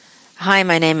Hi,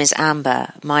 my name is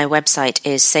Amber. My website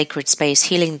is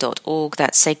sacredspacehealing.org.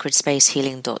 That's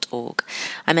sacredspacehealing.org.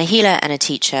 I'm a healer and a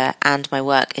teacher, and my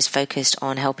work is focused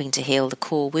on helping to heal the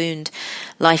core wound,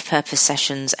 life purpose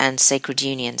sessions, and sacred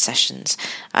union sessions.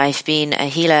 I've been a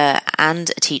healer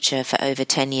and a teacher for over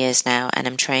 10 years now, and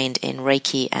I'm trained in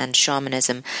Reiki and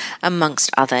shamanism, amongst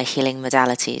other healing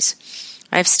modalities.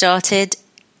 I started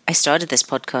this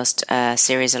podcast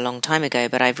series a long time ago,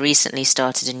 but I've recently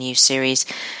started a new series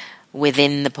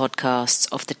within the podcasts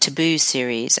of the Taboo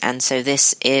series, and so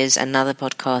this is another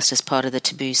podcast as part of the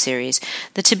Taboo series.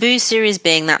 The Taboo series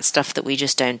being that stuff that we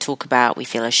just don't talk about, we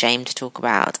feel ashamed to talk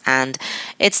about, and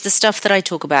it's the stuff that I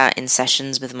talk about in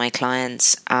sessions with my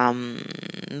clients,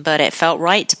 but it felt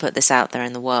right to put this out there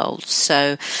in the world.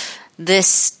 So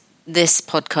this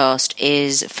podcast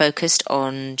is focused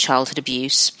on childhood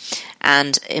abuse,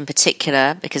 and in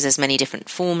particular, because there's many different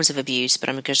forms of abuse, but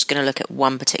I'm just going to look at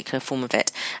one particular form of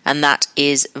it, and that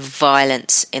is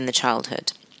violence in the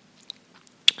childhood.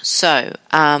 So,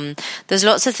 there's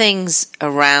lots of things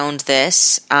around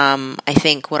this. I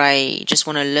think what I just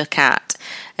want to look at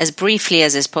as briefly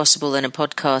as is possible in a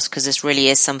podcast, because this really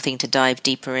is something to dive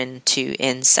deeper into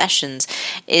in sessions,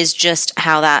 is just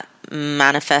how that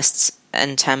manifests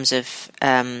in terms of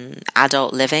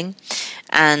adult living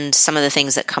and some of the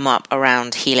things that come up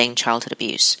around healing childhood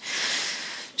abuse.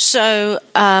 So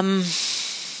I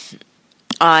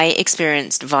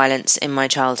experienced violence in my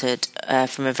childhood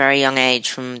from a very young age,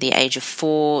 from the age of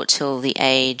 4 till the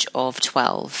age of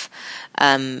 12,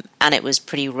 and it was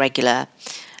pretty regular,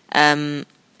 and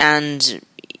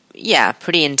yeah,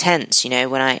 pretty intense,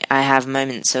 when I have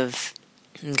moments of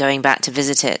going back to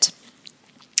visit it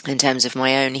in terms of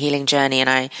my own healing journey,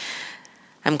 and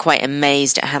I'm quite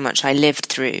amazed at how much I lived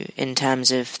through in terms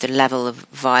of the level of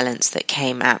violence that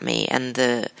came at me and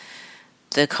the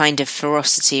kind of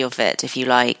ferocity of it, if you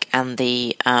like, and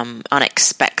the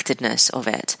unexpectedness of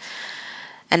it,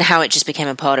 and how it just became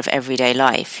a part of everyday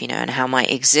life, and how my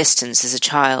existence as a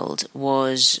child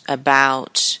was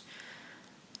about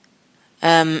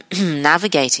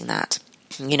navigating that.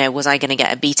 Was I going to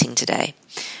get a beating today?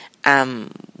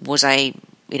 Was I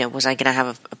going to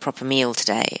have a proper meal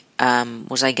today?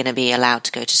 Was I going to be allowed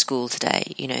to go to school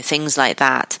today? Things like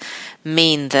that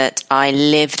mean that I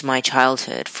lived my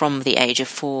childhood from the age of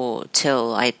 4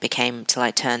 till I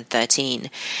turned 13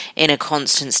 in a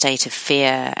constant state of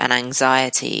fear and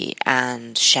anxiety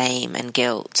and shame and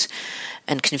guilt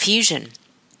and confusion.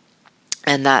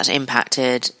 And that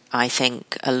impacted, I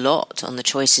think, a lot on the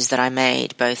choices that I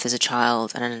made, both as a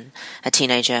child and a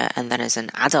teenager and then as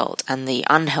an adult, and the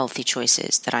unhealthy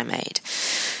choices that I made.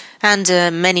 And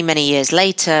many, many years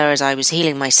later, as I was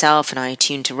healing myself and I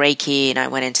tuned to Reiki and I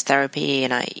went into therapy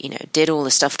and I, did all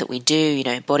the stuff that we do,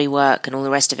 body work and all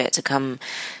the rest of it to come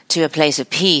to a place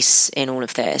of peace in all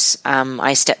of this,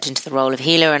 I stepped into the role of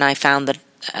healer, and I found that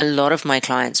a lot of my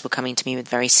clients were coming to me with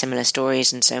very similar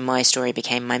stories, and so my story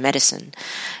became my medicine,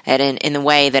 and in the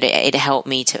way that it helped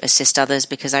me to assist others,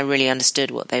 because I really understood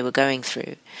what they were going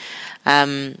through.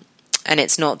 And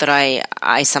it's not that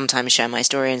I sometimes share my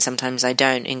story and sometimes I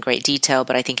don't in great detail,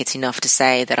 but I think it's enough to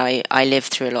say that I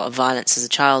lived through a lot of violence as a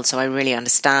child, so I really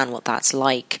understand what that's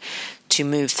like to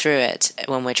move through it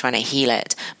when we're trying to heal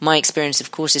it. My experience, of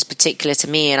course, is particular to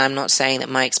me, and I'm not saying that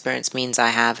my experience means I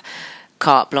have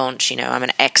carte blanche, I'm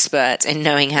an expert in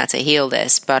knowing how to heal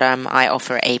this, but I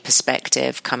offer a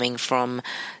perspective coming from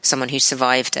someone who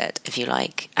survived it, if you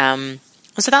like.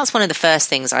 So that's one of the first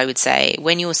things I would say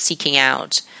when you're seeking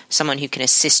out someone who can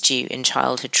assist you in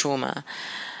childhood trauma.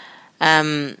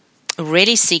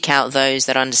 Really seek out those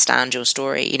that understand your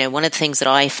story. One of the things that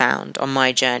I found on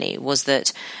my journey was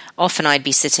that often I'd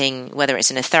be sitting, whether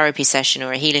it's in a therapy session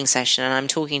or a healing session, and I'm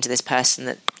talking to this person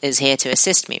that is here to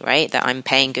assist me, right, that I'm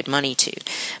paying good money to.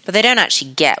 But they don't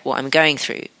actually get what I'm going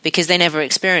through because they never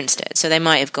experienced it. So they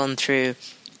might have gone through,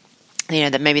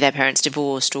 that maybe their parents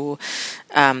divorced, or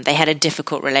they had a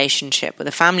difficult relationship with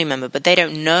a family member, but they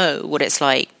don't know what it's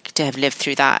like to have lived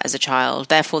through that as a child.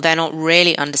 Therefore, they're not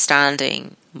really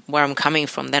understanding where I'm coming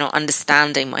from. They're not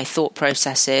understanding my thought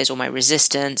processes or my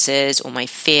resistances or my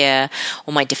fear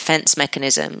or my defense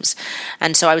mechanisms.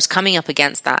 And so I was coming up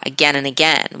against that again and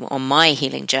again on my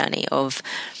healing journey of,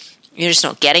 you're just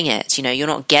not getting it. You're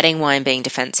not getting why I'm being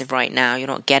defensive right now. You're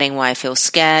not getting why I feel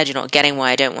scared. You're not getting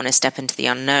why I don't want to step into the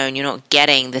unknown. You're not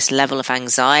getting this level of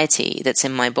anxiety that's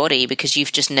in my body because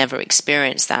you've just never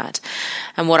experienced that.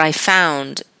 And what I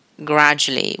found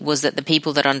gradually was that the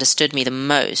people that understood me the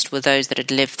most were those that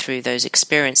had lived through those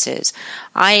experiences.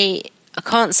 I I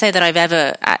can't say that I've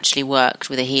ever actually worked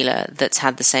with a healer that's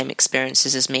had the same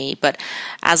experiences as me, but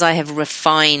as I have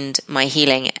refined my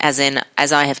healing, as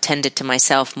I have tended to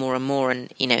myself more and more,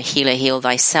 and, healer, heal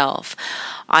thyself,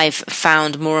 I've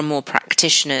found more and more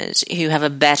practitioners who have a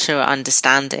better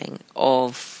understanding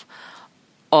of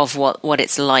what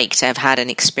it's like to have had an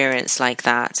experience like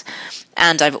that.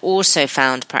 And I've also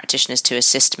found practitioners to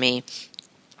assist me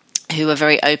who are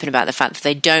very open about the fact that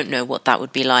they don't know what that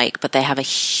would be like, but they have a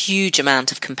huge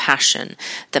amount of compassion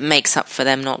that makes up for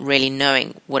them not really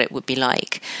knowing what it would be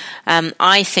like.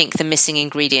 I think the missing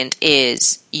ingredient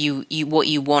is what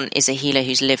you want is a healer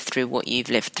who's lived through what you've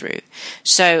lived through.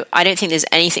 So I don't think there's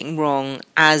anything wrong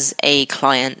as a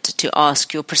client to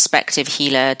ask your prospective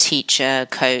healer, teacher,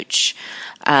 coach,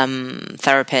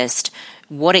 therapist,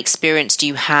 what experience do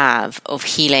you have of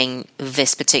healing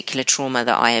this particular trauma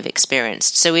that I have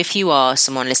experienced? So if you are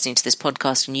someone listening to this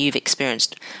podcast and you've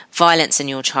experienced violence in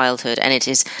your childhood and it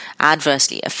is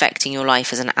adversely affecting your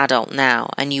life as an adult now,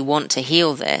 and you want to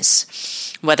heal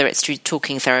this, whether it's through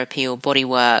talking therapy or body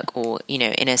work or,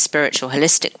 in a spiritual,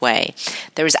 holistic way,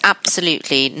 there is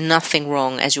absolutely nothing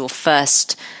wrong as your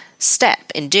first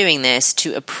step in doing this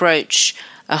to approach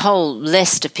a whole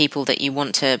list of people that you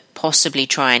want to possibly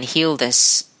try and heal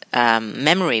this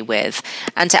memory with,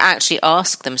 and to actually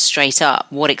ask them straight up,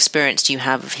 what experience do you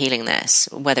have of healing this,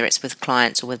 whether it's with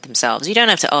clients or with themselves. You don't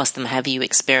have to ask them, have you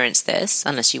experienced this,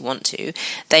 unless you want to.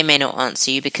 They may not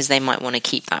answer you because they might want to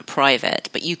keep that private,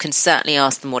 but you can certainly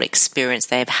ask them what experience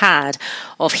they've had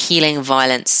of healing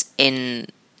violence in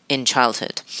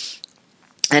childhood.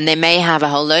 And they may have a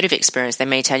whole load of experience. They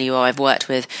may tell you, I've worked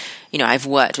with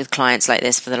clients like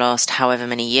this for the last however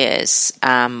many years,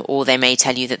 or they may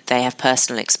tell you that they have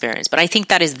personal experience. But I think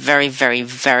that is very, very,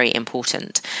 very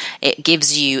important. It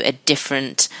gives you a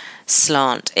different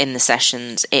slant in the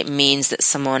sessions. It means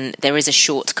that there is a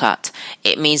shortcut.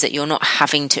 It means that you're not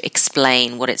having to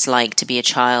explain what it's like to be a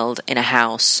child in a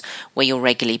house where you're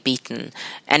regularly beaten.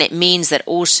 And it means that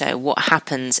also what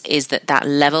happens is that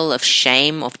level of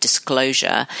shame, of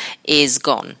disclosure, is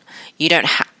gone. You don't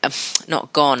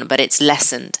not gone, but it's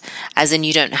lessened. As in,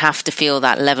 you don't have to feel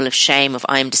that level of shame of,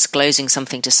 I'm disclosing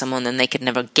something to someone and they could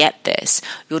never get this.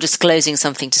 You're disclosing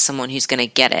something to someone who's going to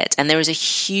get it. And there is a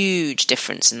huge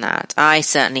difference in that. I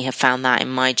certainly have found that in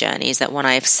my journey, is that when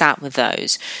I have sat with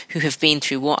those who have been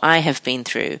through what I have been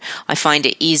through, I find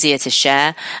it easier to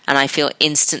share, and I feel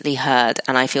instantly heard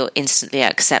and I feel instantly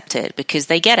accepted because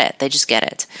they get it. They just get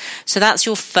it. So that's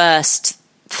your first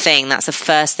thing. That's the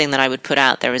first thing that I would put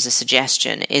out there as a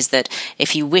suggestion, is that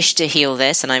if you wish to heal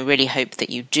this, and I really hope that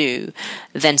you do,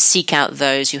 then seek out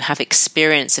those who have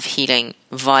experience of healing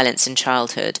violence in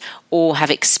childhood, or have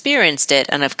experienced it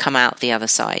and have come out the other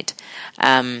side.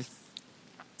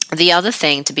 The other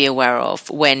thing to be aware of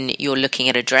when you're looking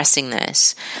at addressing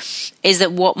this is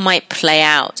that what might play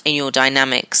out in your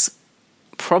dynamics,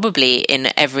 probably in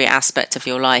every aspect of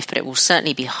your life, but it will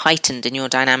certainly be heightened in your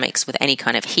dynamics with any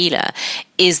kind of healer,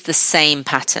 is the same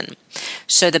pattern.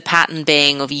 So the pattern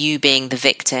being of you being the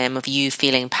victim, of you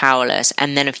feeling powerless,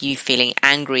 and then of you feeling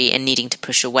angry and needing to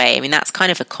push away. I mean, that's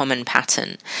kind of a common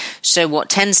pattern. So what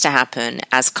tends to happen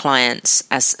as clients,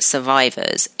 as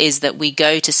survivors, is that we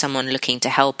go to someone looking to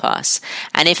help us.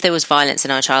 And if there was violence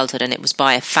in our childhood and it was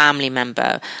by a family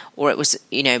member, or it was,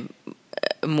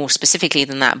 more specifically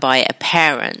than that, by a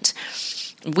parent,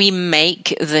 we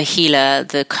make the healer,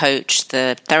 the coach,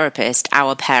 the therapist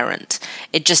our parent.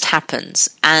 It just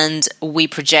happens. And we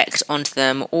project onto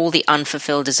them all the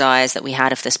unfulfilled desires that we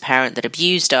had of this parent that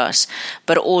abused us,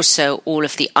 but also all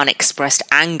of the unexpressed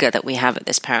anger that we have at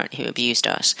this parent who abused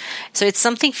us. So it's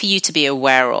something for you to be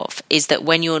aware of, is that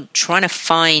when you're trying to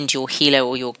find your healer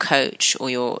or your coach or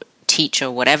your teacher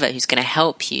or whatever who's going to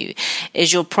help you,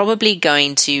 is you're probably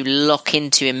going to lock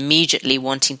into immediately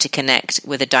wanting to connect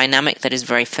with a dynamic that is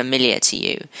very familiar to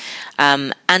you.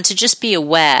 And to just be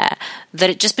aware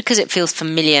that just because it feels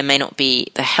familiar may not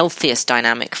be the healthiest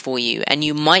dynamic for you, and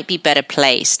you might be better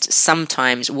placed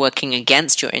sometimes working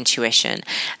against your intuition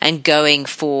and going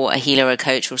for a healer or a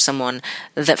coach or someone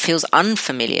that feels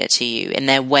unfamiliar to you in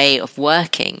their way of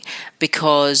working,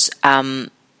 because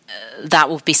that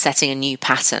will be setting a new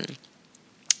pattern.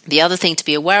 The other thing to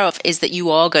be aware of is that you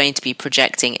are going to be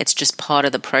projecting. It's just part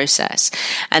of the process.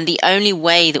 And the only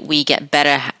way that we get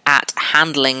better at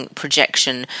handling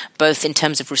projection, both in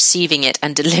terms of receiving it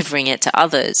and delivering it to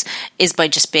others, is by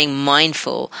just being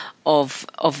mindful of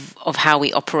how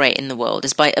we operate in the world,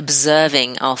 is by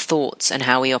observing our thoughts and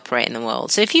how we operate in the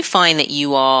world. So if you find that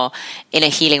you are in a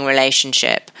healing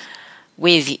relationship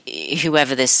with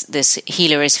whoever this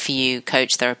healer is for you,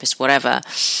 coach, therapist, whatever,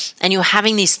 and you're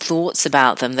having these thoughts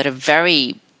about them that are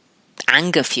very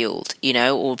anger fueled,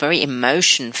 or very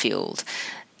emotion fueled,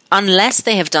 unless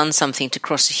they have done something to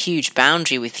cross a huge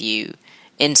boundary with you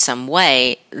in some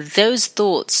way, those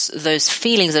thoughts, those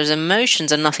feelings, those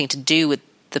emotions are nothing to do with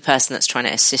the person that's trying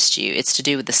to assist you. It's to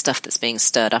do with the stuff that's being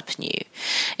stirred up in you.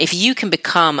 If you can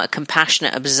become a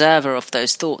compassionate observer of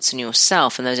those thoughts in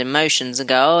yourself and those emotions and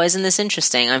go, oh, isn't this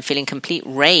interesting? I'm feeling complete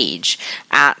rage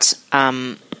at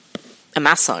a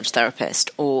massage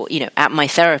therapist or, at my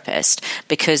therapist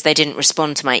because they didn't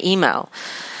respond to my email.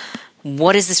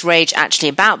 What is this rage actually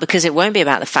about? Because it won't be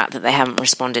about the fact that they haven't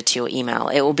responded to your email.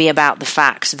 It will be about the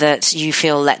fact that you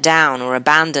feel let down or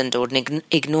abandoned or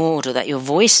ignored, or that your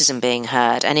voice isn't being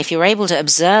heard. And if you're able to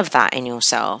observe that in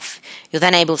yourself, you're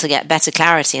then able to get better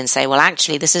clarity and say, well,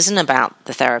 actually, this isn't about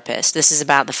the therapist. This is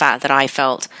about the fact that I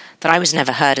felt that I was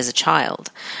never heard as a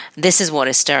child. This is what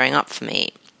is stirring up for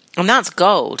me. And that's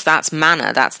gold. That's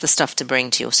manna. That's the stuff to bring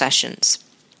to your sessions.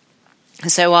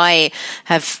 So I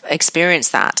have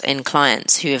experienced that in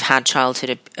clients who have had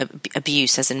childhood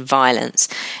abuse, as in violence,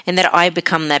 in that I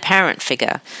become their parent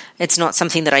figure. It's not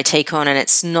something that I take on, and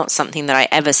it's not something that I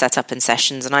ever set up in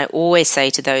sessions. And I always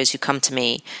say to those who come to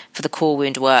me for the core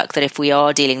wound work that if we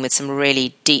are dealing with some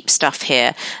really deep stuff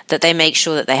here, that they make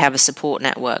sure that they have a support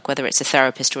network, whether it's a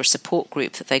therapist or a support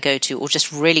group that they go to, or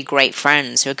just really great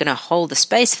friends who are going to hold the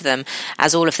space for them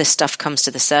as all of this stuff comes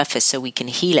to the surface so we can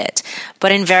heal it.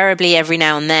 But invariably, every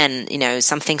now and then,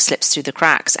 something slips through the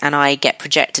cracks and I get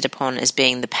projected upon as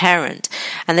being the parent.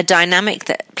 And the dynamic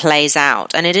that plays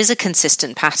out, and it is a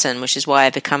consistent pattern, which is why I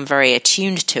become very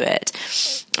attuned to it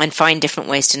and find different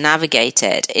ways to navigate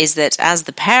it, is that as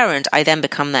the parent, I then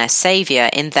become their savior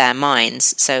in their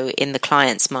minds, so in the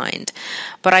client's mind.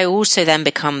 But I also then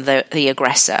become the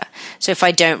aggressor. So if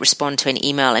I don't respond to an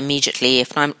email immediately,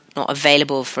 if I'm not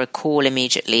available for a call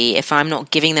immediately, if I'm not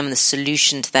giving them the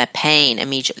solution to their pain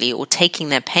immediately or taking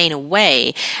their pain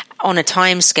away on a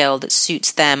time scale that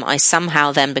suits them, I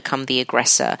somehow then become the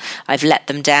aggressor. I've let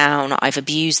them down, I've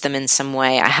abused them in some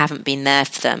way, I haven't been there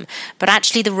for them. But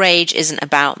actually the rage isn't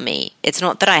about me. It's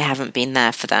not that I haven't been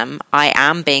there for them. I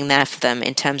am being there for them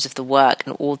in terms of the work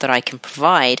and all that I can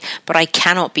provide, but I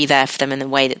cannot be there for them in the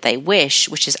way that they wish,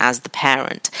 which is as the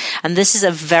parent. And this is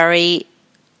a very,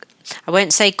 I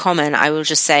won't say common, I will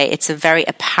just say it's a very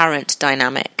apparent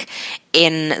dynamic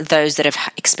in those that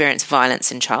have experienced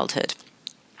violence in childhood.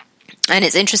 And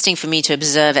it's interesting for me to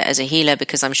observe it as a healer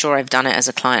because I'm sure I've done it as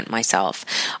a client myself.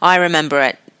 I remember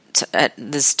at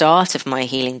the start of my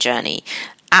healing journey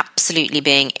absolutely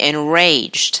being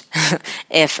enraged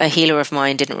if a healer of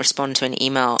mine didn't respond to an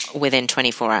email within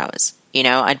 24 hours.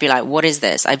 I'd be like, what is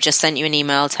this? I've just sent you an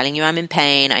email telling you I'm in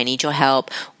pain. I need your help.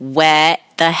 Where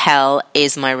the hell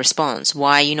is my response?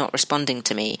 Why are you not responding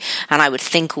to me? And I would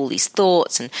think all these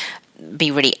thoughts and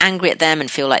be really angry at them and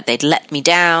feel like they'd let me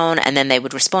down, and then they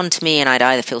would respond to me and I'd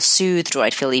either feel soothed or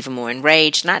I'd feel even more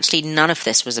enraged. And actually none of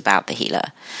this was about the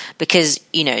healer because,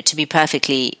 to be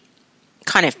perfectly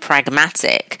kind of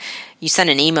pragmatic, you send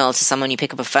an email to someone, you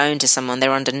pick up a phone to someone,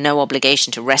 they're under no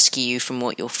obligation to rescue you from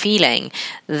what you're feeling.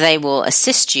 They will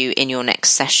assist you in your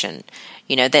next session.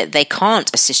 They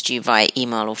can't assist you via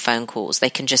email or phone calls. They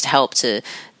can just help to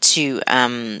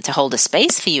hold a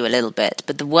space for you a little bit.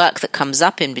 But the work that comes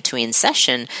up in between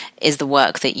session is the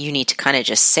work that you need to kind of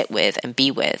just sit with and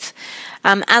be with.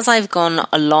 As I've gone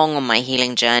along on my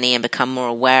healing journey and become more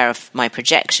aware of my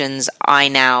projections, I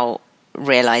now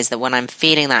realize that when I'm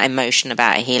feeling that emotion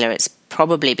about a healer, it's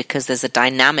probably because there's a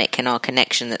dynamic in our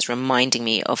connection that's reminding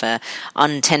me of a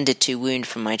untended to wound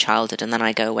from my childhood, and then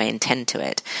I go away and tend to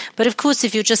it. But of course,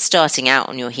 if you're just starting out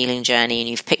on your healing journey and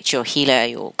you've picked your healer,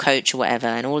 your coach or whatever,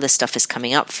 and all this stuff is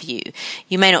coming up for you,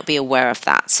 you may not be aware of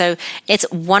that. So it's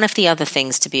one of the other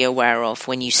things to be aware of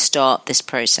when you start this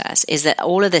process, is that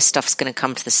all of this stuff's going to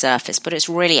come to the surface, but it's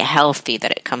really healthy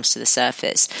that it comes to the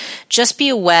surface. Just be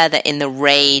aware that in the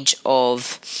rage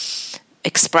of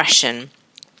expression,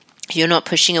 you're not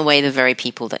pushing away the very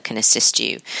people that can assist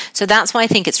you. So that's why I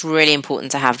think it's really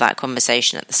important to have that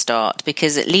conversation at the start,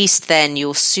 because at least then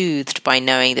you're soothed by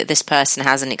knowing that this person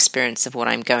has an experience of what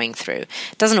I'm going through.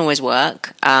 It doesn't always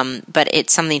work, but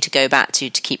it's something to go back to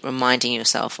keep reminding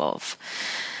yourself of.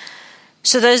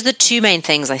 So those are the two main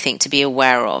things I think to be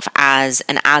aware of as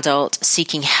an adult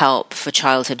seeking help for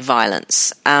childhood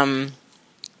violence.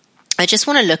 I just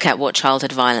want to look at what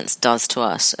childhood violence does to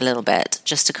us a little bit,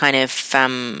 just to kind of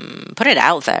put it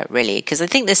out there, really, because I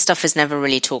think this stuff is never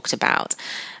really talked about.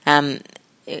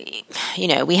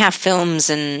 we have films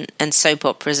and soap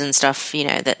operas and stuff,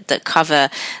 that cover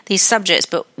these subjects,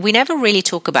 but we never really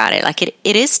talk about it. Like,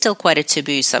 it is still quite a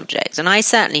taboo subject. And I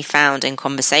certainly found in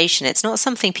conversation, it's not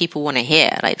something people want to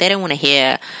hear. Like, they don't want to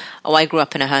hear, oh, I grew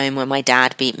up in a home where my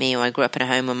dad beat me, or I grew up in a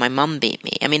home where my mum beat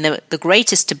me. I mean, the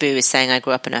greatest taboo is saying I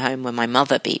grew up in a home where my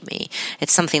mother beat me.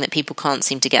 It's something that people can't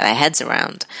seem to get their heads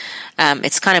around.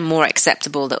 It's kind of more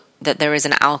acceptable that there is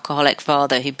an alcoholic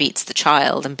father who beats the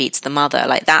child and beats the mother.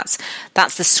 Like, that's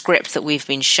the script that we've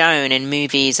been shown in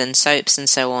movies and soaps and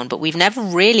so on, but we've never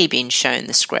really been shown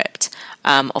the script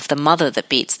of the mother that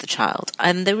beats the child.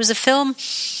 And there was a film,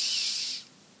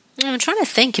 I'm trying to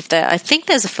think I think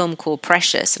there's a film called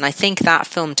Precious, and I think that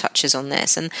film touches on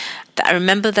this. And I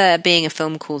remember there being a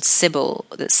film called Sybil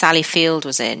that Sally Field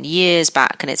was in years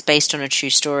back, and it's based on a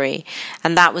true story.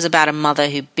 And that was about a mother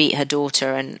who beat her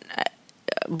daughter and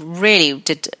really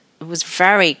was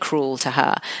very cruel to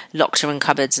her, locked her in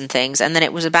cupboards and things. And then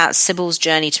it was about Sybil's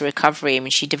journey to recovery. I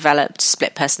mean, she developed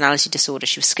split personality disorder.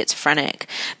 She was schizophrenic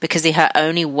because her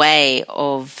only way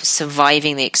of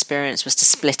surviving the experience was to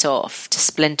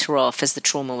splinter off as the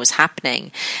trauma was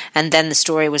happening. And then the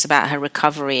story was about her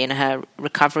recovery and her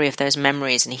recovery of those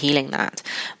memories and healing that.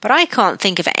 But I can't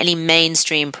think of any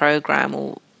mainstream program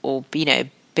or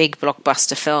big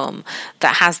blockbuster film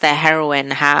that has their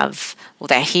heroine or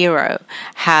their hero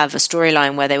have a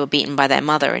storyline where they were beaten by their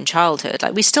mother in childhood.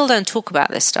 Like, we still don't talk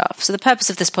about this stuff. So the purpose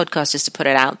of this podcast is to put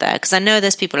it out there, because I know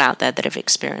there's people out there that have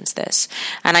experienced this.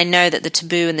 And I know that the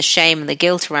taboo and the shame and the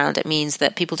guilt around it means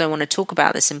that people don't want to talk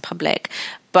about this in public.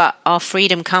 But our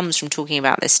freedom comes from talking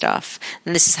about this stuff.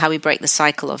 And this is how we break the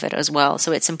cycle of it as well.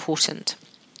 So it's important.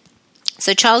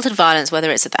 So childhood violence,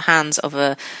 whether it's at the hands of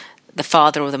the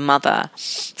father or the mother.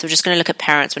 So we're just going to look at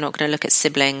parents. We're not going to look at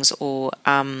siblings or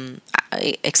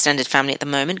extended family at the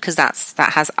moment, because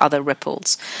that has other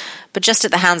ripples. But just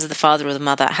at the hands of the father or the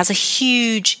mother, it has a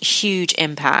huge, huge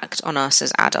impact on us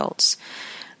as adults.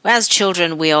 As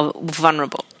children, we are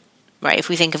vulnerable, right? If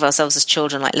we think of ourselves as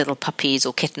children like little puppies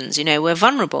or kittens, we're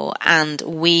vulnerable, and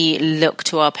we look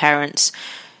to our parents.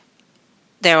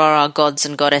 They are our gods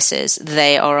and goddesses.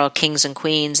 They are our kings and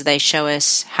queens. They show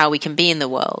us how we can be in the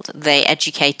world. They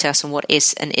educate us on what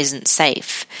is and isn't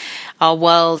safe. Our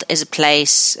world is a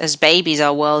place, as babies,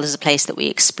 our world is a place that we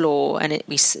explore, and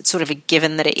it's sort of a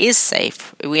given that it is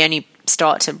safe. We only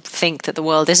start to think that the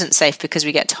world isn't safe because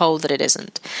we get told that it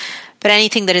isn't. But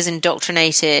anything that is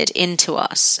indoctrinated into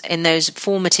us in those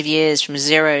formative years from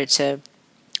 0 to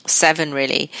 7,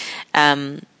 really,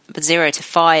 but 0 to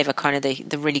 5 are kind of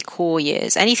the really core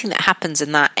years. Anything that happens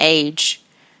in that age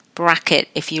bracket,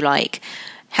 if you like,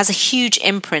 has a huge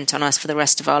imprint on us for the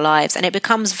rest of our lives. And it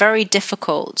becomes very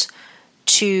difficult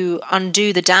to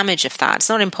undo the damage of that. It's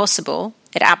not impossible.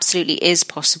 It absolutely is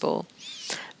possible.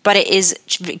 But it is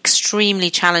extremely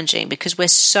challenging because we're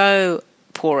so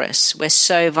porous. We're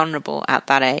so vulnerable at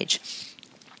that age.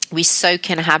 We soak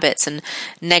in habits and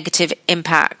negative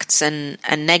impacts and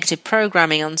negative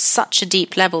programming on such a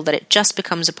deep level that it just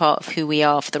becomes a part of who we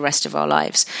are for the rest of our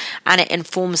lives. And it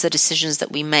informs the decisions that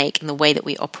we make and the way that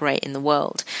we operate in the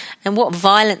world. And what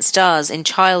violence does in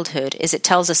childhood is it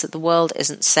tells us that the world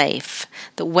isn't safe,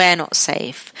 that we're not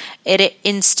safe. It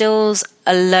instills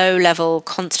a low-level,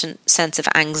 constant sense of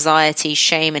anxiety,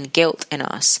 shame, and guilt in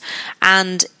us.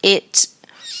 And it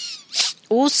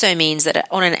also means that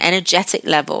on an energetic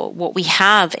level, what we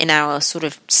have in our sort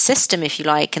of system, if you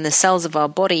like, in the cells of our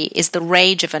body is the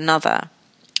rage of another.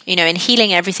 In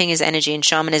healing, everything is energy. In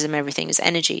shamanism, everything is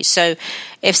energy. So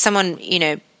if someone,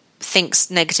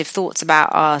 thinks negative thoughts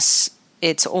about us,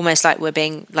 it's almost like we're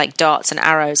being, like darts and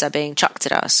arrows are being chucked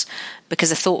at us, because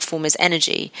the thought form is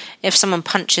energy. If someone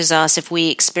punches us, if we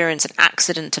experience an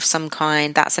accident of some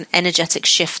kind, that's an energetic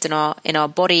shift in our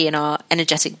body, in our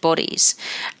energetic bodies.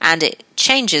 And it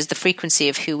changes the frequency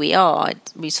of who we are.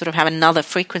 We sort of have another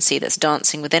frequency that's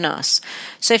dancing within us.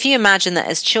 So if you imagine that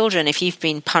as children, if you've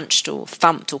been punched or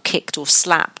thumped or kicked or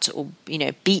slapped or,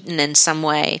 beaten in some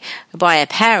way by a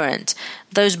parent,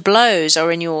 those blows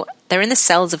are they're in the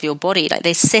cells of your body, like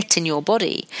they sit in your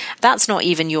body. That's not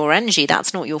even your energy,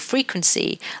 that's not your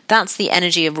frequency. That's the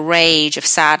energy of rage, of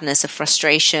sadness, of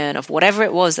frustration, of whatever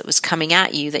it was that was coming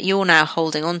at you that you're now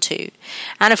holding on to.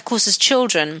 And of course, as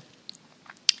children,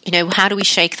 how do we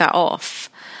shake that off?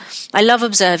 I love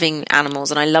observing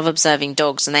animals and I love observing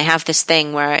dogs, and they have this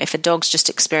thing where if a dog's just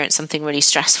experienced something really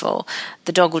stressful,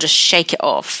 the dog will just shake it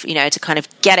off, to kind of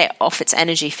get it off its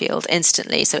energy field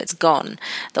instantly so it's gone.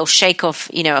 They'll shake off,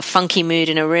 a funky mood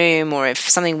in a room, or if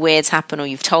something weird's happened or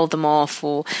you've told them off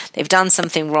or they've done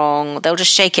something wrong, they'll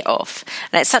just shake it off.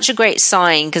 And it's such a great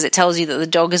sign because it tells you that the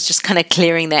dog is just kind of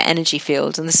clearing their energy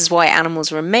field, and this is why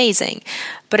animals are amazing.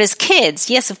 But as kids,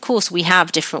 yes, of course, we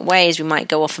have different ways. We might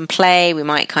go off and play, we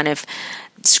might kind of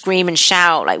scream and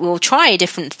shout, like we'll try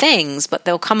different things, but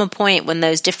there'll come a point when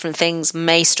those different things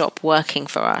may stop working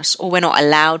for us, or we're not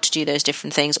allowed to do those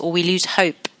different things, or we lose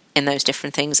hope in those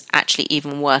different things actually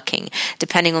even working,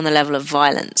 depending on the level of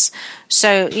violence.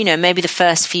 So, maybe the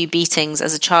first few beatings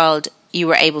as a child you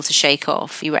were able to shake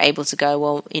off. You were able to go,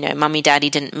 well, mummy, daddy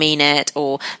didn't mean it,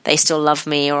 or they still love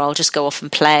me, or I'll just go off and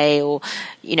play, or,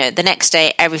 the next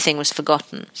day everything was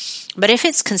forgotten. But if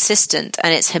it's consistent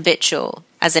and it's habitual,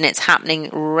 as in it's happening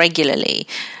regularly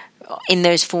in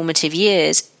those formative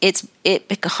years, it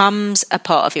becomes a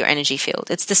part of your energy field.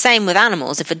 It's the same with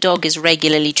animals. If a dog is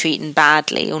regularly treated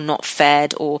badly or not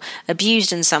fed or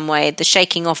abused in some way, the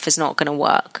shaking off is not going to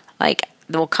work. Like,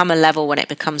 there will come a level when it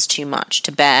becomes too much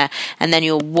to bear, and then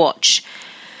you'll watch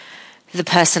the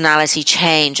personality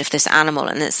change of this animal,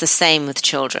 and it's the same with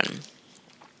children.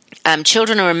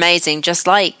 Children are amazing, just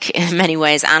like in many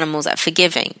ways animals, at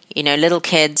forgiving. Little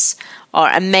kids are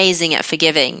amazing at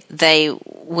forgiving. They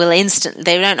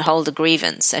don't hold a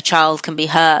grievance. A child can be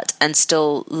hurt and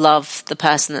still love the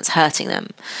person that's hurting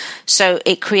them. So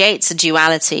it creates a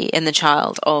duality in the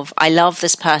child of, I love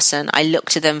this person, I look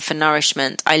to them for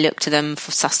nourishment, I look to them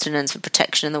for sustenance, for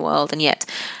protection in the world, and yet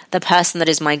the person that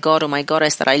is my god or my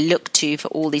goddess that I look to for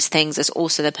all these things is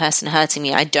also the person hurting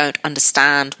me. I don't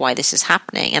understand why this is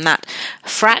happening. And that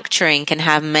fracturing can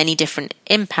have many different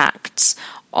impacts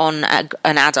on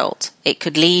an adult. It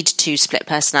could lead to split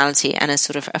personality and a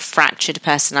sort of a fractured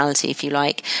personality, if you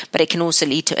like, but it can also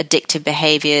lead to addictive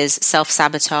behaviors,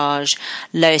 self-sabotage,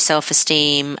 low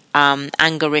self-esteem,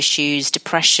 anger issues,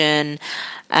 depression,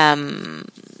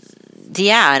 and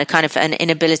a kind of an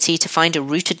inability to find a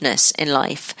rootedness in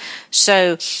life.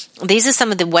 So these are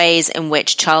some of the ways in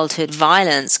which childhood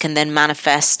violence can then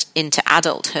manifest into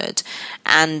adulthood.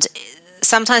 And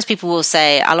sometimes people will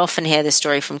say, I'll often hear this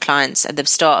story from clients at the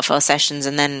start of our sessions,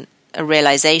 and then a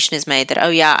realization is made that,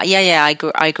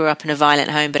 I grew up in a violent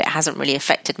home, but it hasn't really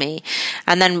affected me.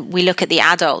 And then we look at the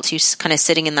adult who's kind of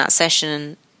sitting in that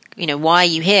session, and, why are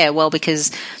you here? Well,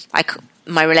 because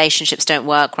my relationships don't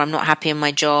work, or I'm not happy in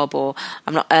my job, or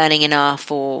I'm not earning enough,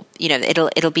 or,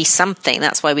 it'll be something.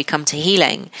 That's why we come to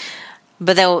healing.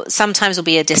 But sometimes will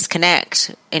be a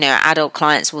disconnect. Adult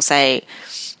clients will say,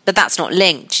 but that's not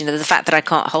linked. The fact that I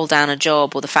can't hold down a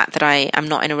job, or the fact that I am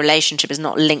not in a relationship is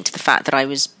not linked to the fact that I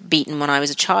was beaten when I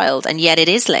was a child. And yet it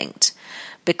is linked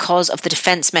because of the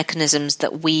defense mechanisms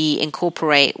that we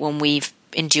incorporate when we've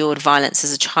endured violence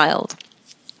as a child.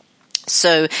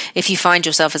 So if you find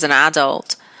yourself as an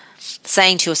adult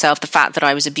saying to yourself, the fact that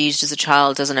I was abused as a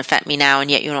child doesn't affect me now, and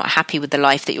yet you're not happy with the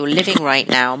life that you're living right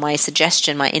now, my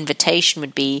invitation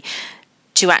would be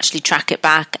to actually track it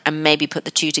back and maybe put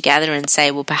the two together and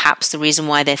say, well, perhaps the reason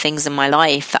why there are things in my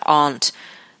life that aren't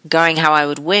going how I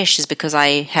would wish is because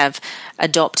I have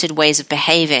adopted ways of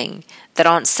behaving that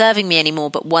aren't serving me anymore,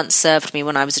 but once served me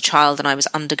when I was a child and I was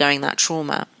undergoing that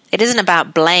trauma. It isn't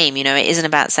about blame, it isn't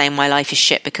about saying my life is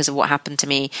shit because of what happened to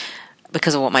me,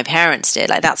 because of what my parents did.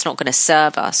 Like, that's not going to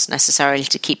serve us necessarily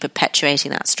to keep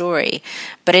perpetuating that story.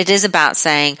 But it is about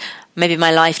saying, maybe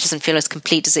my life doesn't feel as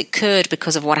complete as it could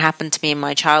because of what happened to me in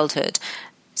my childhood.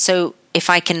 So if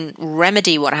I can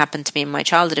remedy what happened to me in my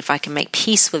childhood, if I can make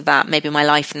peace with that, maybe my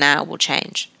life now will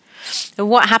change. And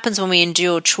what happens when we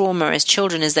endure trauma as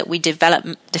children is that we develop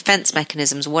defense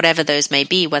mechanisms, whatever those may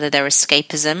be, whether they're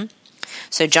escapism,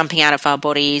 so jumping out of our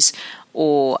bodies,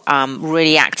 or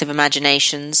really active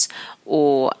imaginations,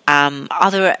 or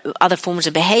other forms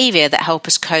of behavior that help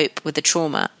us cope with the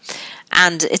trauma.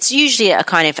 And it's usually a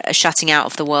kind of a shutting out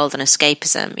of the world and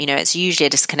escapism. It's usually a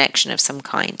disconnection of some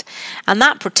kind. And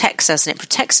that protects us, and it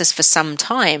protects us for some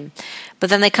time. But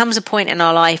then there comes a point in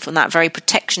our life when that very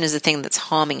protection is the thing that's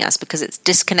harming us, because it's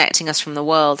disconnecting us from the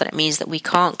world, and it means that we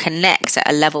can't connect at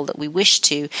a level that we wish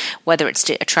to, whether it's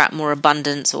to attract more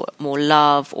abundance or more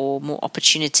love or more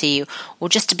opportunity, or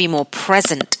just to be more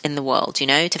present in the world,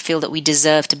 to feel that we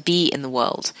deserve to be in the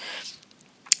world.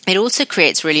 It also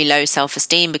creates really low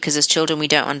self-esteem because as children we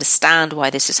don't understand why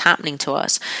this is happening to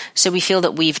us. So we feel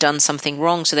that we've done something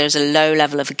wrong. So there's a low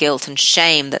level of guilt and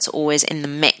shame that's always in the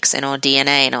mix in our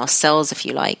DNA, in our cells, if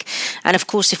you like. And of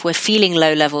course, if we're feeling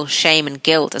low level shame and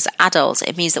guilt as adults,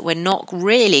 it means that we're not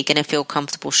really going to feel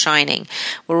comfortable shining.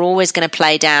 We're always going to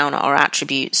play down our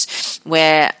attributes.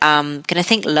 We're going to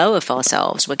think low of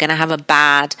ourselves. We're going to have a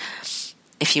bad,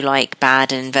 if you like,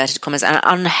 bad in inverted commas, an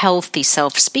unhealthy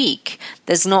self-speak.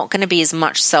 There's not going to be as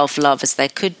much self-love as there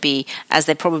could be, as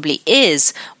there probably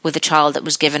is with a child that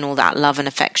was given all that love and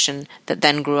affection that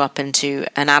then grew up into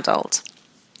an adult.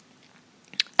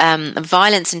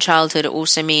 Violence in childhood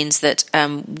also means that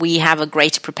we have a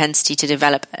greater propensity to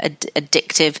develop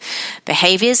addictive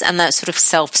behaviors, and that's sort of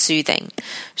self-soothing.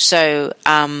 So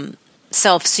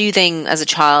self-soothing as a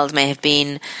child may have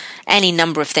been any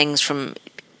number of things, from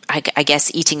I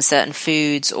guess eating certain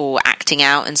foods or acting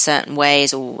out in certain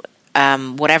ways, or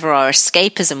whatever our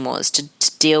escapism was to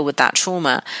deal with that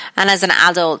trauma. And as an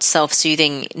adult,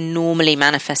 self-soothing normally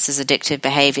manifests as addictive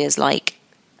behaviors like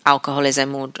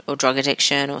alcoholism or drug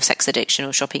addiction or sex addiction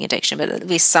or shopping addiction, but at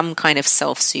least some kind of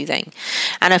self-soothing.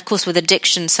 And of course, with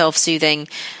addiction, self-soothing,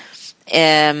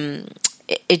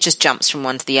 it just jumps from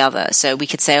one to the other. So we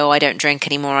could say, I don't drink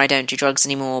anymore, I don't do drugs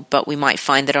anymore, but we might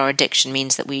find that our addiction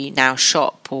means that we now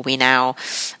shop, or we now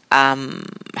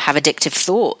have addictive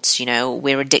thoughts.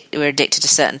 We're addicted to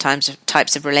certain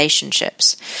types of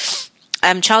relationships.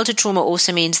 Childhood trauma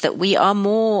also means that we are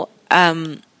more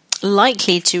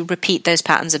likely to repeat those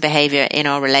patterns of behavior in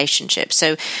our relationships.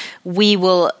 So we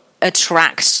will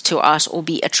attract to us or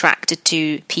be attracted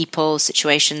to people,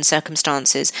 situations,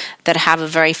 circumstances that have a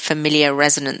very familiar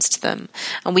resonance to them.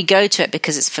 And we go to it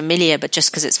because it's familiar, but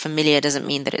just because it's familiar doesn't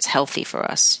mean that it's healthy for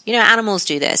us. Animals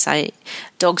do this.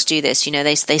 Dogs do this.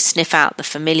 They sniff out the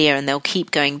familiar and they'll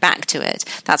keep going back to it.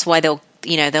 That's why they'll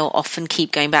often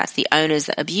keep going back to the owners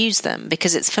that abuse them,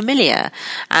 because it's familiar.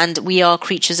 And we are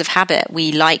creatures of habit.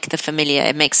 We like the familiar.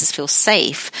 It makes us feel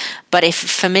safe. But if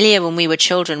familiar when we were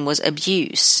children was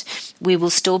abuse, we will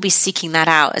still be seeking that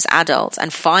out as adults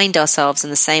and find ourselves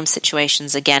in the same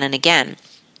situations again and again.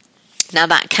 Now,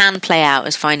 that can play out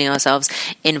as finding ourselves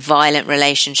in violent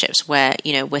relationships where,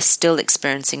 we're still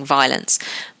experiencing violence.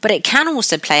 But it can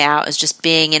also play out as just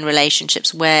being in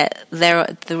relationships where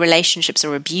the relationships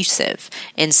are abusive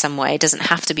in some way. It doesn't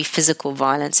have to be physical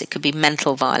violence. It could be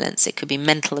mental violence. It could be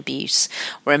mental abuse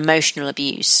or emotional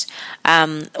abuse.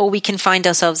 Or we can find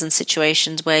ourselves in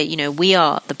situations where, we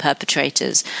are the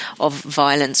perpetrators of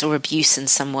violence or abuse in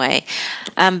some way.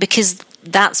 Because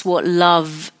that's what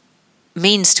love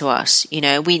means to us.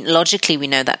 We logically we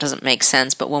know that doesn't make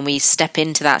sense, but when we step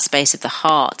into that space of the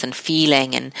heart and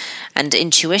feeling and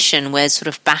intuition, we're sort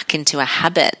of back into a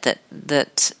habit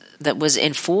that was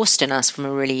enforced in us from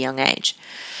a really young age.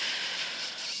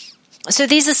 So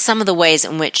these are some of the ways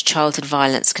in which childhood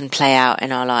violence can play out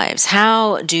in our lives.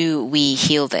 How do we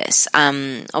heal this?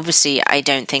 Obviously, I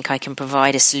don't think I can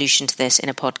provide a solution to this in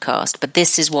a podcast, but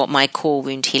this is what my core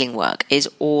wound healing work is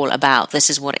all about. This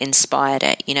is what inspired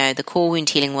it. The core wound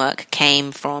healing work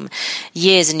came from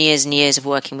years and years and years of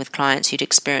working with clients who'd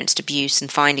experienced abuse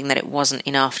and finding that it wasn't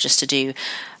enough just to do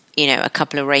a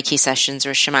couple of Reiki sessions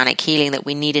or a shamanic healing, that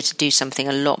we needed to do something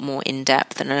a lot more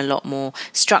in-depth and a lot more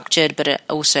structured, but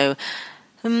also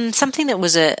something that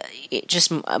was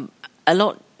just a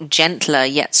lot gentler,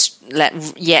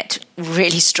 yet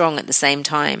really strong at the same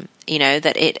time.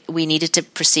 That we needed to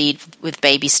proceed with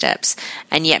baby steps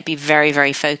and yet be very,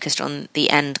 very focused on the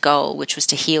end goal, which was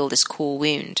to heal this core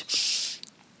wound.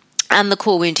 And the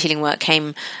core wound healing work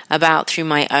came about through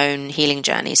my own healing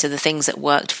journey. So the things that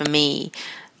worked for me,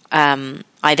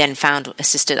 I then found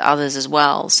assisted others as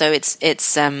well. So it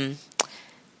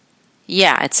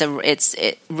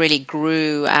really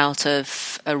grew out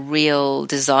of a real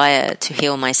desire to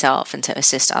heal myself and to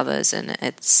assist others, and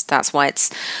that's why it's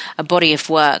a body of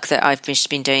work that I've just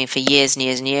been doing for years and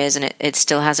years and years, and it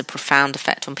still has a profound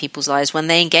effect on people's lives when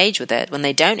they engage with it. When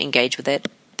they don't engage with it,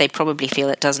 they probably feel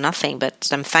it does nothing, but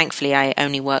thankfully I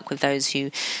only work with those who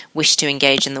wish to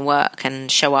engage in the work and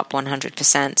show up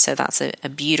 100%, so that's a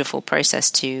beautiful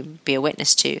process to be a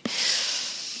witness to.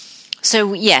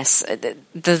 So yes,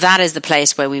 that is the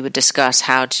place where we would discuss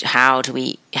how do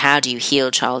you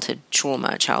heal childhood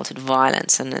trauma, childhood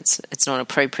violence, and it's not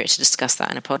appropriate to discuss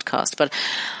that in a podcast. But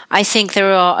I think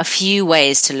there are a few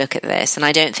ways to look at this, and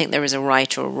I don't think there is a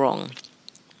right or a wrong.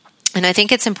 And I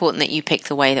think it's important that you pick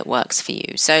the way that works for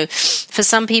you. So for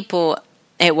some people,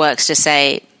 it works to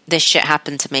say, this shit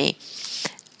happened to me,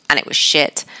 and it was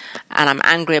shit, and I'm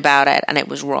angry about it, and it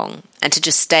was wrong, and to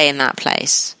just stay in that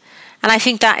place. And I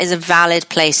think that is a valid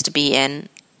place to be in.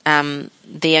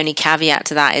 The only caveat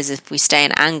to that is if we stay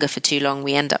in anger for too long,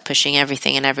 we end up pushing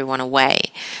everything and everyone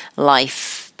away.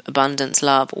 Life, abundance,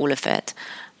 love, all of it.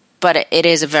 But it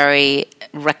is a very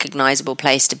recognizable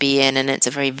place to be in, and it's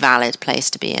a very valid place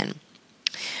to be in.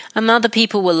 And other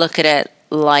people will look at it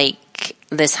like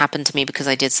this happened to me because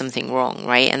I did something wrong,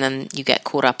 right? And then you get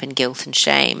caught up in guilt and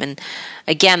shame. And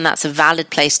again, that's a valid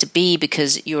place to be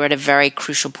because you're at a very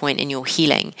crucial point in your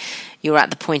healing. You're at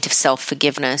the point of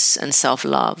self-forgiveness and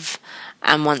self-love.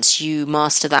 And once you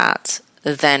master that,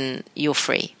 then you're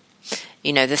free.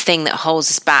 You know, the thing that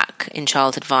holds us back in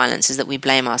childhood violence is that we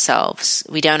blame ourselves.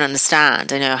 We don't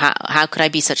understand. How could I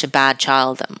be such a bad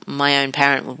child that my own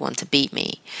parent would want to beat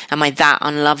me? Am I that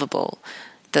unlovable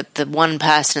that the one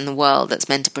person in the world that's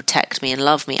meant to protect me and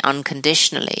love me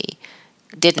unconditionally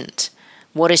didn't?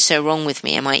 What is so wrong with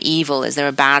me? Am I evil? Is there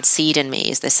a bad seed in me?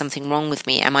 Is there something wrong with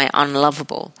me? Am I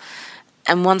unlovable?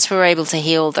 And once we're able to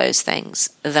heal those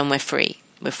things, then we're free.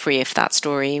 We're free of that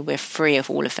story. We're free of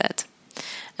all of it.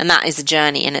 And that is a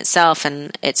journey in itself,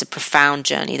 and it's a profound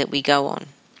journey that we go on.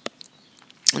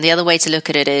 And the other way to look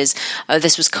at it is, oh,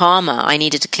 this was karma. I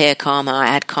needed to clear karma. I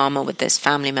had karma with this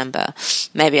family member.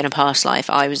 Maybe in a past life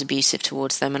I was abusive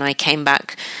towards them, and I came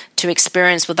back to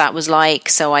experience what that was like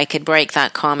so I could break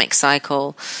that karmic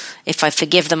cycle. If I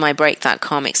forgive them, I break that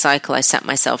karmic cycle. I set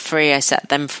myself free. I set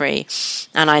them free.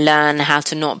 And I learn how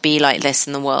to not be like this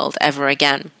in the world ever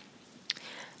again.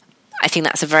 I think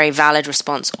that's a very valid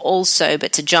response also,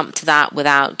 but to jump to that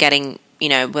without getting,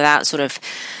 without sort of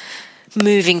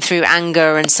moving through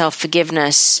anger and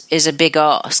self-forgiveness is a big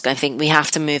ask. I think we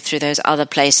have to move through those other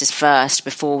places first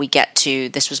before we get to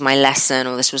this was my lesson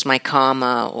or this was my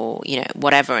karma or,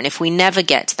 whatever. And if we never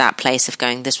get to that place of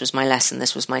going, this was my lesson,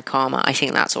 this was my karma, I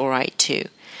think that's all right too.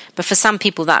 But for some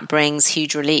people that brings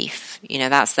huge relief.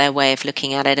 That's their way of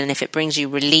looking at it. And if it brings you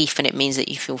relief and it means that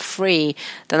you feel free,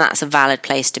 then that's a valid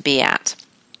place to be at.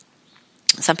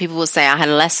 Some people will say, I had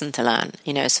a lesson to learn,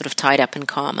 sort of tied up in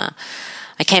karma.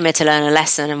 I came here to learn a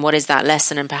lesson, and what is that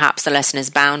lesson? And perhaps the lesson is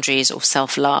boundaries or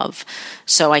self-love.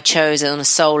 So I chose on a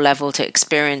soul level to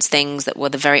experience things that were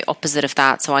the very opposite of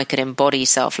that so I could embody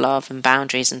self-love and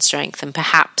boundaries and strength. And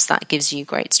perhaps that gives you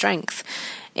great strength.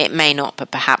 It may not,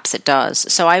 but perhaps it does.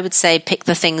 So I would say pick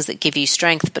the things that give you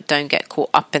strength, but don't get caught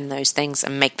up in those things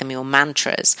and make them your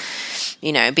mantras.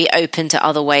 Be open to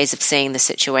other ways of seeing the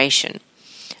situation.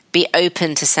 Be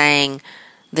open to saying,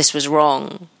 this was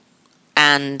wrong,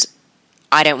 and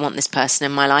I don't want this person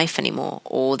in my life anymore,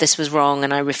 or this was wrong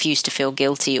and I refuse to feel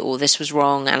guilty, or this was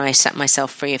wrong and I set myself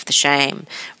free of the shame,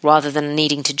 rather than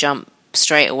needing to jump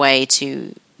straight away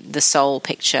to the soul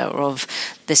picture of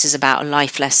this is about a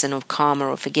life lesson or karma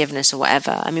or forgiveness or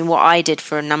whatever. I mean, what I did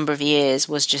for a number of years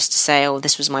was just to say, oh,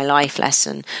 this was my life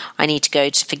lesson. I need to go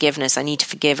to forgiveness. I need to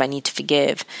forgive. I need to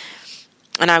forgive.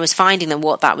 And I was finding that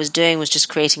what that was doing was just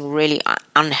creating really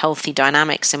unhealthy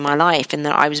dynamics in my life, in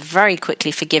that I was very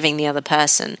quickly forgiving the other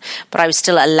person, but I was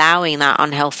still allowing that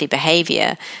unhealthy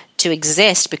behavior to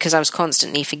exist because I was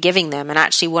constantly forgiving them. And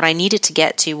actually what I needed to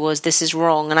get to was, this is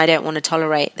wrong and I don't want to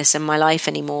tolerate this in my life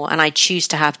anymore, and I choose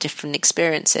to have different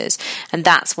experiences. And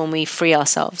that's when we free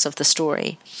ourselves of the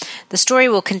story. The story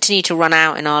will continue to run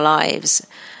out in our lives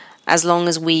as long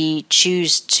as we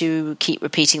choose to keep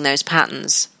repeating those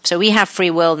patterns. So we have free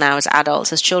will now as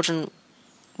adults. As children,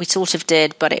 we sort of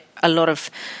did, but a lot of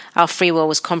our free will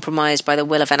was compromised by the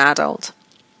will of an adult.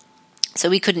 So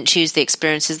we couldn't choose the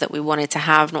experiences that we wanted to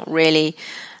have, not really.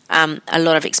 A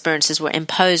lot of experiences were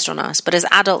imposed on us. But as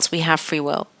adults, we have free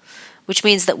will, which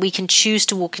means that we can choose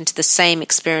to walk into the same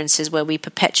experiences where we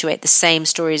perpetuate the same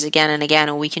stories again and again,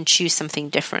 or we can choose something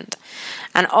different.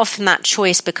 And often that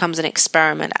choice becomes an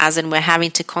experiment, as in we're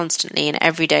having to constantly in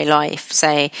everyday life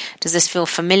say, does this feel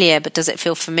familiar? But does it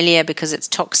feel familiar because it's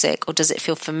toxic, or does it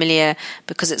feel familiar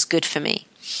because it's good for me?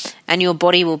 And your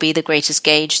body will be the greatest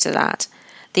gauge to that.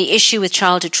 The issue with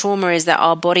childhood trauma is that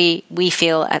our body, we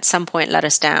feel, at some point let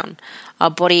us down.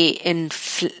 Our body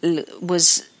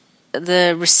was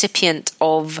the recipient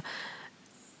of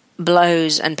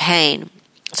blows and pain.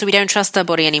 So we don't trust our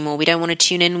body anymore. We don't want to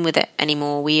tune in with it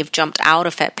anymore. We have jumped out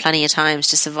of it plenty of times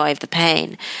to survive the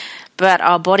pain. But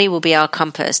our body will be our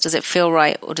compass. Does it feel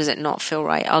right or does it not feel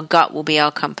right? Our gut will be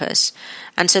our compass.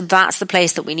 And so that's the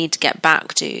place that we need to get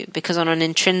back to, because on an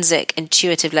intrinsic,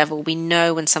 intuitive level, we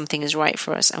know when something is right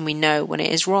for us and we know when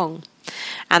it is wrong.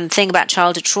 And the thing about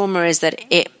childhood trauma is that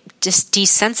it just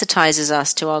desensitizes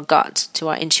us to our gut, to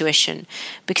our intuition.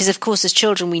 Because, of course, as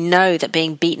children, we know that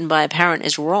being beaten by a parent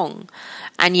is wrong.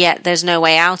 And yet there's no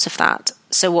way out of that.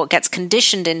 So what gets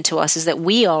conditioned into us is that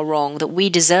we are wrong, that we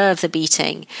deserve the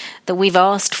beating, that we've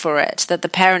asked for it, that the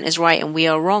parent is right and we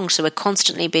are wrong. So we're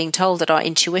constantly being told that our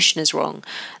intuition is wrong.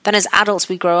 Then as adults,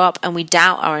 we grow up and we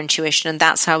doubt our intuition, and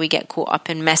that's how we get caught up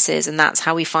in messes, and that's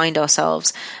how we find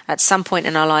ourselves at some point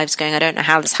in our lives going, I don't know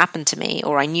how this happened to me,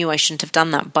 or I knew I shouldn't have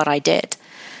done that, but I did.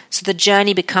 So the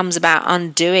journey becomes about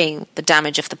undoing the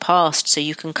damage of the past so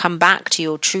you can come back to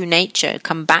your true nature,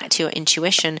 come back to your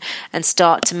intuition, and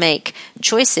start to make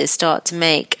choices, start to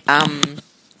make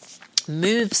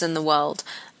moves in the world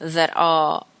that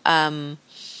are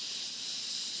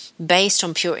based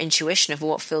on pure intuition of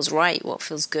what feels right, what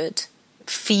feels good.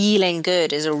 Feeling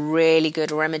good is a really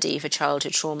good remedy for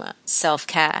childhood trauma.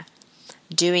 Self-care,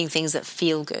 doing things that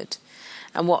feel good.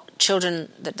 And what children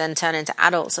that then turn into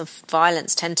adults of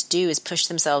violence tend to do is push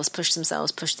themselves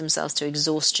to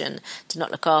exhaustion, to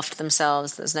not look after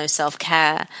themselves. There's no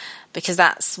self-care, because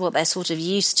that's what they're sort of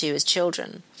used to as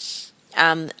children.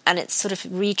 And it's sort of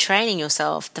retraining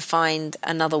yourself to find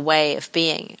another way of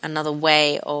being, another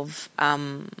way of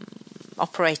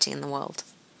operating in the world.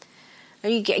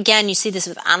 Again, you see this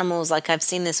with animals, like I've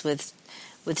seen this with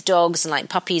dogs and like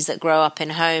puppies that grow up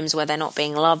in homes where they're not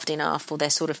being loved enough, or they're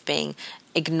sort of being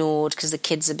ignored because the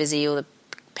kids are busy or the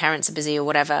parents are busy or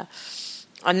whatever.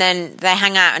 And then they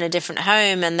hang out in a different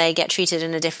home and they get treated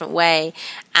in a different way.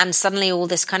 And suddenly all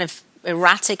this kind of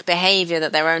erratic behavior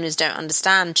that their owners don't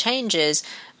understand changes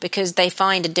because they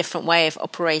find a different way of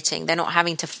operating. They're not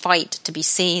having to fight to be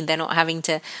seen. They're not having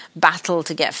to battle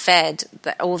to get fed.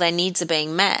 All their needs are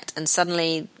being met. And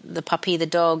suddenly the puppy, the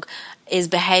dog, is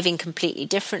behaving completely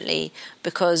differently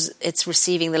because it's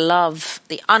receiving the love,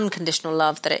 the unconditional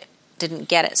love that it didn't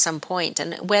get at some point.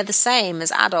 And we're the same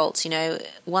as adults,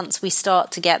 once we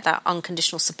start to get that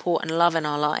unconditional support and love in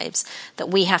our lives that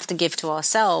we have to give to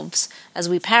ourselves as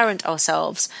we parent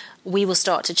ourselves, we will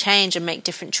start to change and make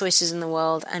different choices in the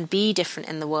world and be different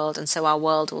in the world, and so our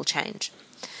world will change.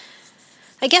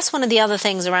 I guess one of the other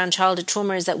things around childhood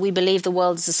trauma is that we believe the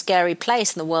world is a scary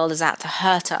place and the world is out to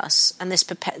hurt us, and this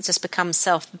just becomes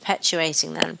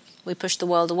self-perpetuating then. We push the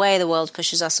world away, the world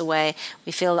pushes us away,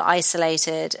 we feel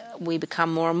isolated, we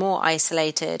become more and more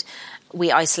isolated,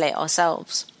 we isolate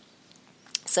ourselves.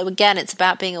 So again, it's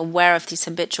about being aware of these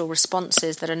habitual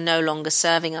responses that are no longer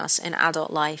serving us in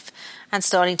adult life and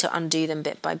starting to undo them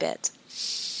bit by bit.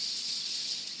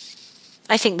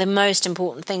 I think the most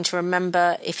important thing to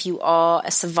remember if you are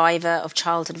a survivor of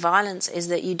childhood violence is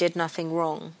that you did nothing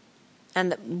wrong,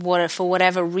 and that for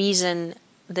whatever reason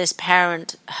this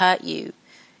parent hurt you,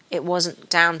 it wasn't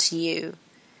down to you.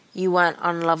 You weren't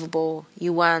unlovable.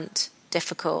 You weren't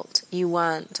difficult. You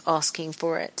weren't asking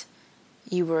for it.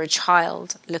 You were a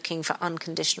child looking for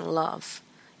unconditional love.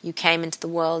 You came into the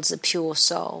world as a pure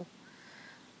soul.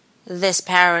 This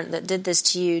parent that did this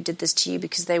to you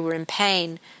because they were in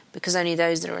pain, because only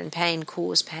those that are in pain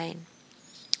cause pain.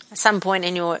 At some point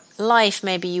in your life,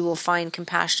 maybe you will find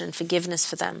compassion and forgiveness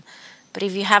for them. But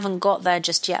if you haven't got there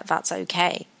just yet, that's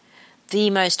okay. The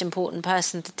most important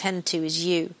person to tend to is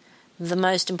you. The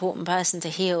most important person to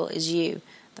heal is you.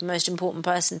 The most important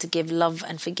person to give love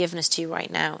and forgiveness to right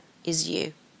now is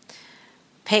you.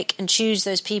 Pick and choose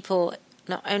those people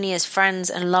not only as friends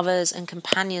and lovers and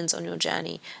companions on your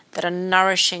journey that are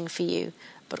nourishing for you,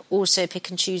 but also pick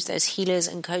and choose those healers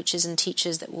and coaches and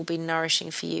teachers that will be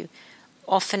nourishing for you.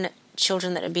 Often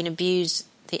children that have been abused,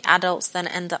 the adults then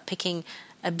end up picking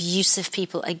abusive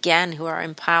people again who are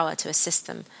in power to assist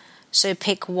them. So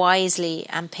pick wisely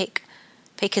and pick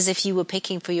as if you were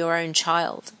picking for your own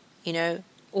child.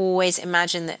 Always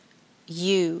imagine that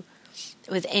you,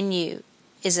 within you,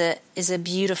 is a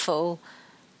beautiful,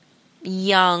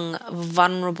 young,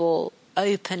 vulnerable,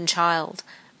 open child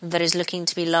that is looking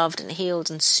to be loved and healed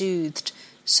and soothed.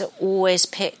 So always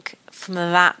pick from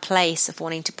that place of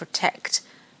wanting to protect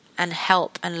and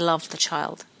help and love the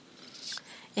child.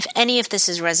 If any of this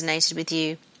has resonated with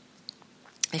you,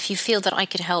 if you feel that I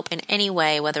could help in any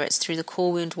way, whether it's through the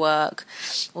core wound work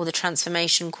or the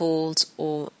transformation calls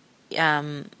or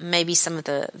maybe some of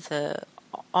the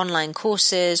online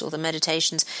courses or the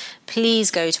meditations,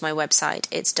 please go to my website.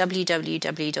 It's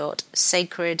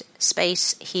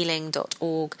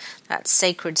www.sacredspacehealing.org. That's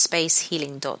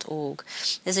sacredspacehealing.org.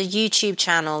 There's a YouTube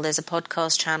channel, there's a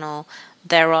podcast channel,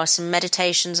 there are some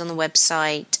meditations on the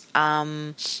website.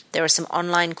 There are some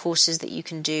online courses that you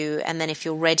can do, and then if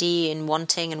you're ready and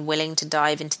wanting and willing to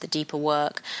dive into the deeper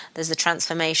work, there's the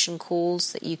transformation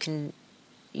calls that you can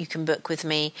book with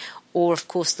me, or of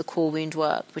course the core wound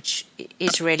work, which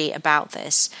is really about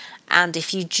this. And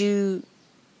if you do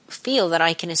feel that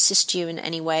I can assist you in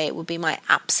any way, it would be my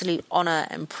absolute honor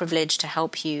and privilege to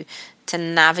help you to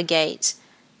navigate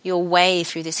your way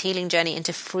through this healing journey and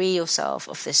to free yourself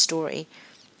of this story.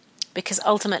 Because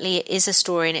ultimately it is a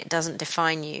story and it doesn't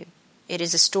define you. It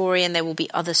is a story, and there will be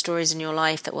other stories in your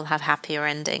life that will have happier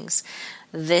endings.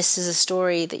 This is a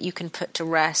story that you can put to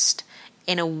rest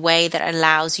in a way that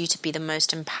allows you to be the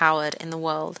most empowered in the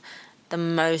world, the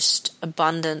most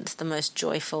abundant, the most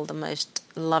joyful, the most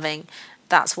loving.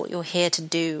 That's what you're here to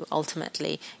do,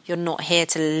 ultimately. You're not here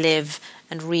to live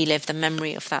and relive the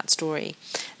memory of that story.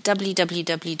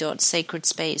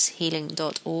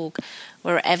 www.sacredspacehealing.org.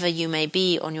 Wherever you may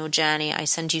be on your journey, I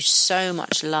send you so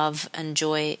much love and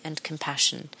joy and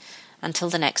compassion. Until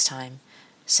the next time,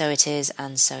 so it is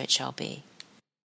and so it shall be.